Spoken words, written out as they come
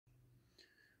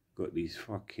got these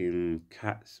fucking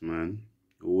cats, man,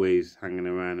 always hanging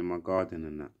around in my garden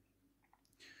and that,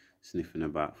 sniffing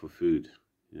about for food,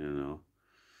 you know.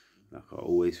 Like, I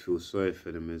always feel sorry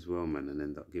for them as well, man, and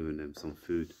end up giving them some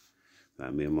food.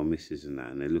 Like me and my missus and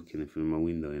that, and they're looking through my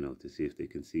window, you know, to see if they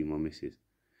can see my missus.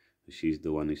 She's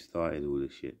the one who started all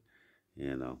this shit,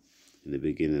 you know. In the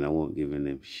beginning, I wasn't giving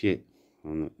them shit.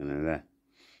 I'm not gonna lie.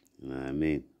 You know what I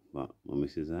mean? But my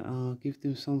missus like, oh, give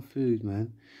them some food,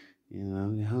 man. You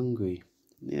know, they're hungry.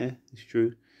 Yeah, it's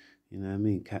true. You know what I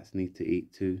mean? Cats need to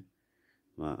eat too.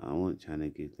 But I wasn't trying to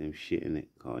give them shit in it,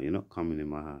 Carl. You're not coming in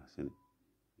my house, innit?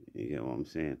 You get what I'm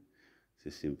saying? It's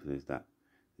as simple as that.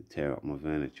 To tear up my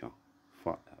furniture.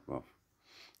 Fuck that, bruv.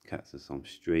 Cats are some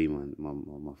stray, man.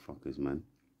 Motherfuckers, man.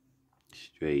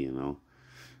 Stray, you know.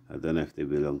 I don't know if they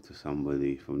belong to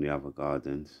somebody from the other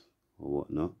gardens or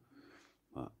whatnot,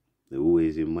 but they're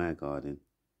always in my garden.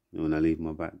 And when I leave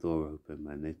my back door open,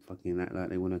 man, they fucking act like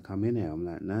they want to come in here. I'm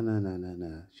like,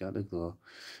 no, shut the door.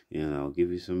 You know, I'll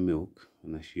give you some milk,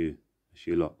 and that's you. That's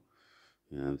your lot.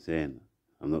 You know what I'm saying?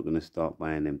 I'm not going to start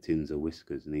buying them tins of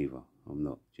Whiskers neither. I'm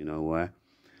not. Do you know why?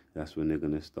 That's when they're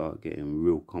going to start getting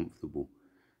real comfortable.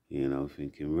 You know,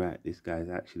 thinking, right, this guy's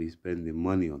actually spending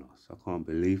money on us. I can't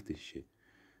believe this shit.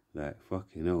 Like,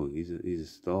 fucking hell, he's a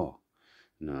star.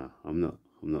 Nah, I'm not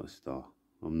a star.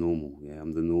 I'm normal, yeah,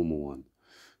 I'm the normal one.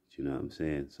 Do you know what I'm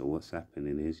saying? So what's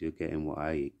happening is you're getting what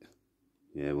I eat.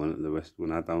 Yeah,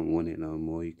 when I don't want it no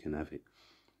more, you can have it.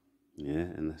 Yeah,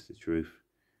 and that's the truth.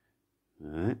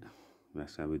 Alright?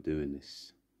 That's how we're doing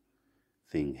this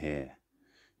thing here.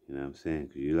 You know what I'm saying?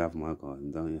 Because you love my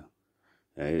garden, don't you?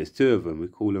 Yeah, there's two of them. We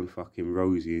call them fucking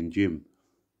Rosie and Jim.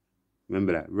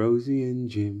 Remember that? Rosie and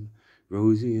Jim.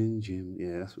 Rosie and Jim.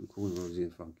 Yeah, that's what we call them, Rosie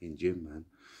and fucking Jim, man.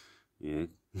 Yeah.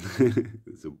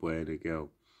 It's a boy and a girl.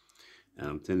 And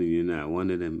I'm telling you now, one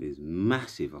of them is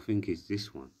massive. I think it's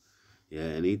this one. Yeah,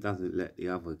 and he doesn't let the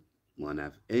other one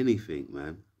have anything,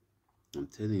 man. I'm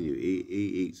telling you, he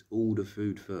eats all the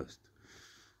food first.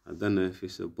 I don't know if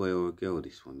it's a boy or a girl,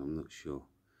 this one. I'm not sure.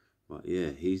 But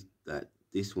yeah,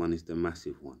 this one is the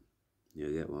massive one.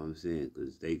 You get what I'm saying?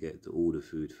 Because they get to all the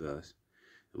food first.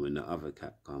 And when the other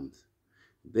cat comes,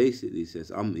 basically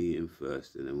says, I'm eating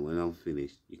first. And then when I'm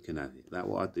finished, you can have it. Like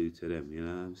what I do to them, you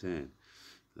know what I'm saying?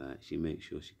 Like, she makes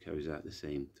sure she carries out the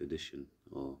same tradition.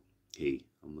 Or he,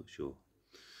 I'm not sure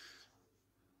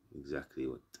exactly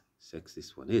what sex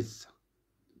this one is.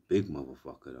 Big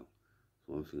motherfucker, though. It's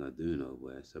one thing I do know,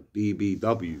 where it's a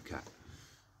BBW cat.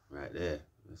 Right there.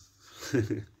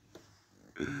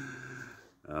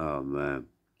 Oh, man.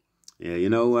 Yeah, you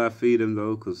know why I feed them,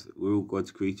 though? Because we're all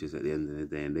God's creatures at the end of the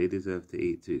day, and they deserve to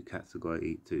eat too. Cats have got to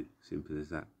eat too. Simple as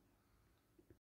that.